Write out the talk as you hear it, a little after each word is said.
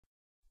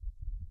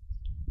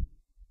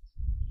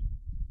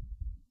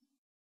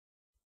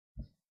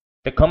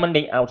The common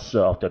layouts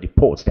of the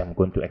reports that I'm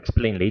going to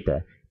explain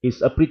later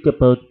is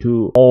applicable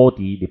to all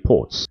the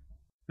reports.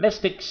 Let's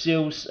take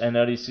sales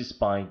analysis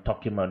by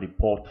document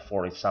report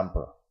for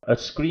example. A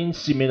screen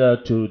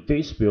similar to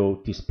this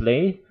will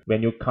display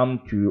when you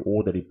come to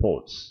all the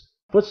reports.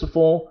 First of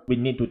all, we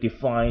need to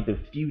define the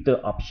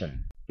filter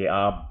option. There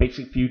are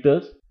basic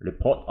filters,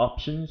 report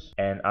options,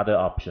 and other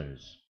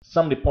options.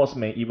 Some reports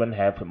may even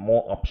have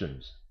more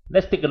options.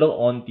 Let's take a look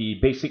on the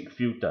basic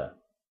filter.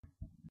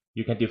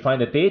 You can define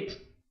the date.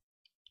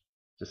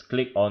 Just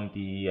click on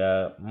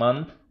the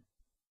month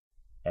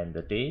and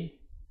the day.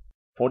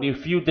 For the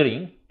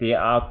filtering, there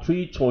are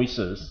three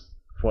choices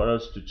for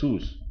us to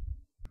choose.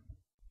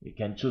 You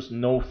can choose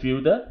no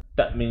filter.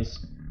 That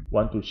means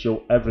want to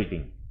show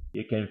everything.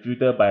 You can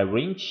filter by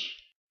range.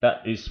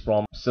 That is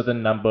from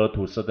certain number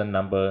to certain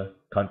number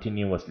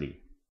continuously.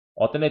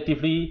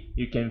 Alternatively,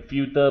 you can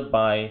filter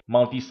by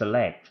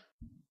multi-select,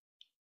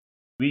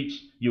 which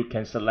you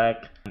can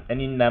select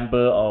any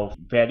number of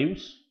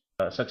values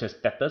such as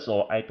data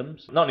or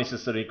items, not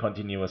necessarily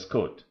continuous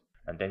code,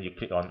 and then you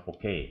click on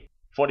OK.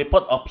 For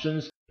report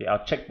options, there are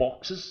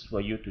checkboxes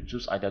for you to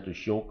choose either to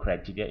show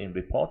criteria in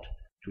report,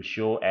 to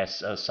show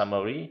as a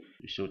summary,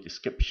 to show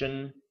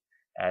description,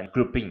 and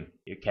grouping.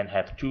 You can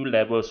have two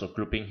levels of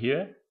grouping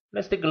here.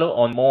 Let's take a look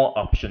on more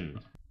options.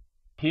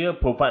 Here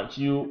provides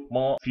you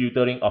more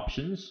filtering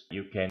options.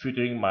 You can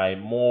filtering by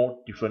more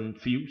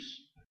different fields,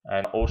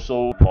 and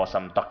also for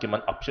some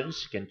document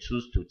options, you can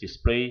choose to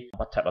display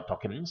what type of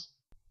documents.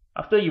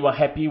 After you are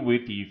happy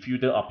with the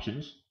filter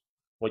options,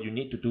 what you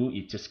need to do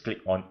is just click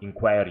on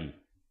inquiry.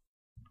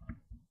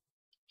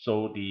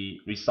 So the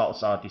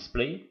results are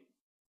displayed.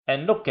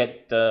 And look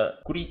at the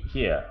grid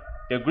here.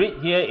 The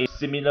grid here is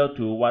similar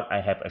to what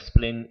I have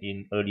explained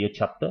in earlier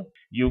chapter.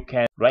 You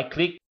can right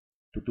click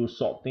to do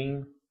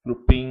sorting,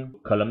 grouping,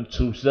 column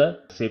chooser,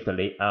 save the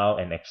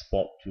layout and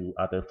export to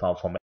other file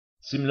formats.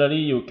 Similarly,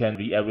 you can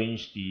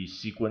rearrange the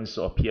sequence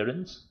of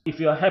appearance.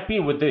 If you are happy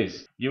with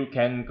this, you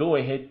can go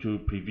ahead to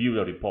preview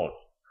your report.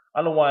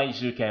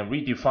 Otherwise, you can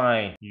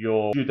redefine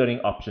your filtering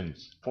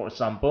options. For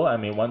example, I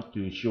may want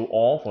to show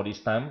all for this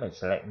time and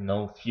select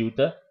no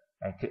filter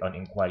and click on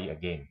inquiry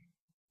again.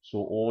 So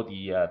all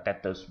the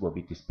data will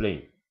be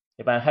displayed.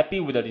 If I'm happy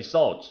with the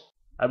results,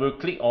 I will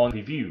click on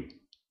review.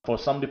 For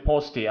some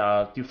reports, there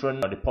are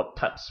different report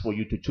types for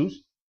you to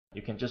choose.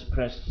 You can just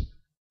press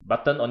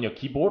button on your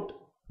keyboard,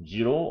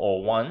 0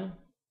 or 1,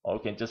 or you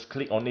can just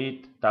click on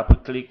it, double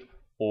click,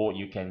 or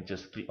you can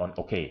just click on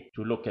OK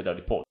to look at the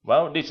report.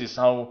 Well, this is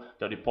how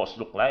the reports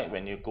look like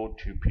when you go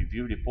to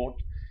preview report.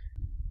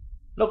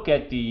 Look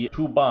at the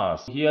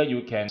toolbars. Here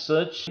you can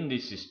search.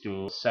 This is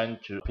to send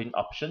to print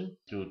option,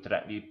 to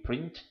directly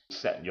print.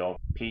 Set your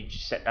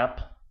page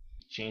setup.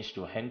 Change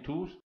to hand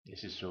tools.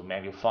 This is to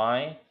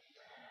magnify.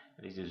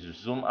 This is to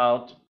zoom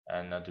out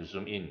and to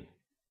zoom in.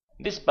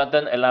 This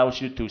button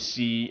allows you to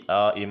see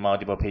in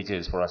multiple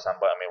pages. For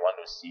example, I may want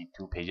to see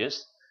 2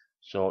 pages.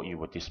 So you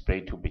will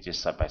display 2 pages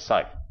side by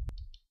side.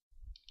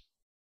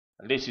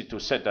 This is to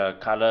set the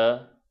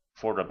color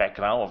for the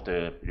background of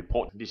the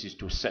report. This is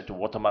to set the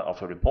watermark of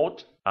the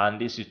report,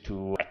 and this is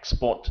to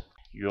export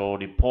your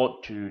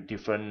report to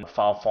different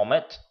file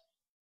format,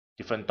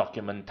 different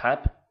document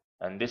type.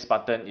 And this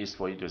button is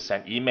for you to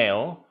send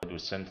email, to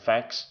send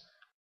fax.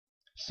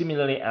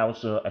 Similarly,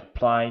 also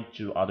apply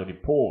to other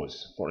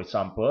reports. For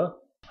example,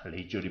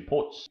 ledger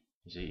reports.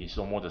 You see, it's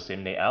almost the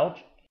same layout.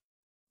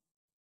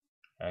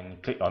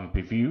 And click on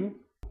preview.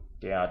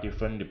 There are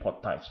different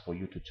report types for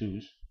you to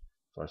choose.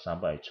 For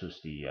example, I choose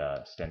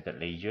the standard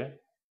ledger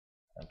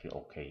and click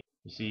OK.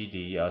 You see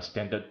the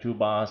standard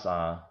toolbars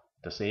are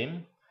the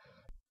same.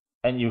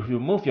 And if you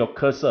move your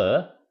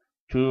cursor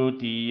to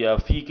the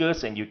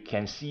figures and you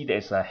can see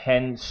there's a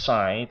hand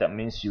sign, that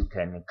means you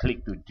can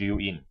click to drill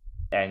in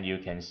and you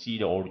can see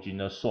the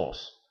original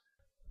source.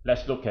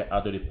 Let's look at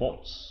other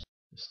reports,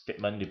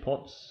 statement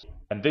reports.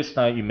 And this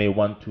time you may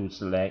want to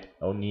select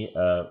only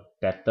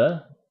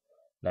data,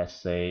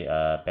 let's say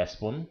best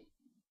phone.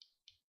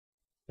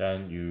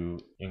 Then you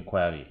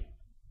inquiry.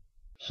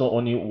 So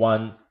only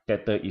one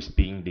data is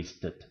being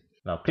listed.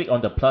 Now click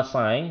on the plus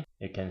sign.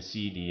 You can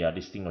see the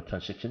listing of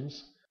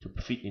transactions to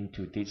fit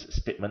into this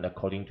statement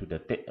according to the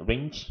date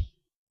range.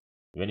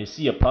 When you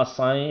see a plus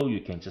sign,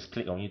 you can just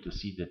click on it to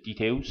see the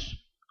details.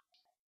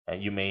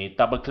 And you may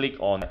double click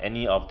on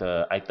any of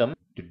the items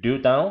to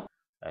drill down,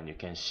 and you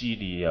can see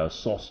the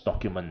source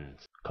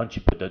document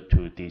contributed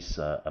to this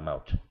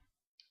amount.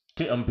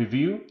 Click on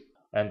preview.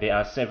 And there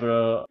are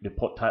several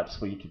report types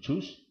for you to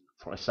choose.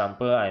 For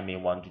example, I may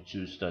want to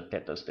choose the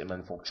data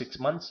statement for 6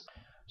 months.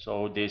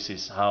 So this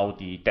is how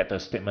the data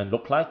statement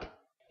look like.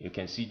 You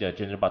can see the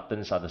general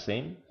buttons are the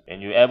same.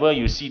 And whenever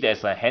you see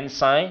there's a hand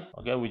sign,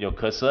 okay, with your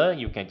cursor,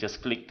 you can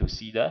just click to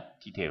see the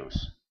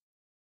details.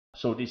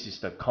 So this is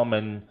the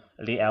common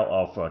layout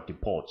of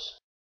reports.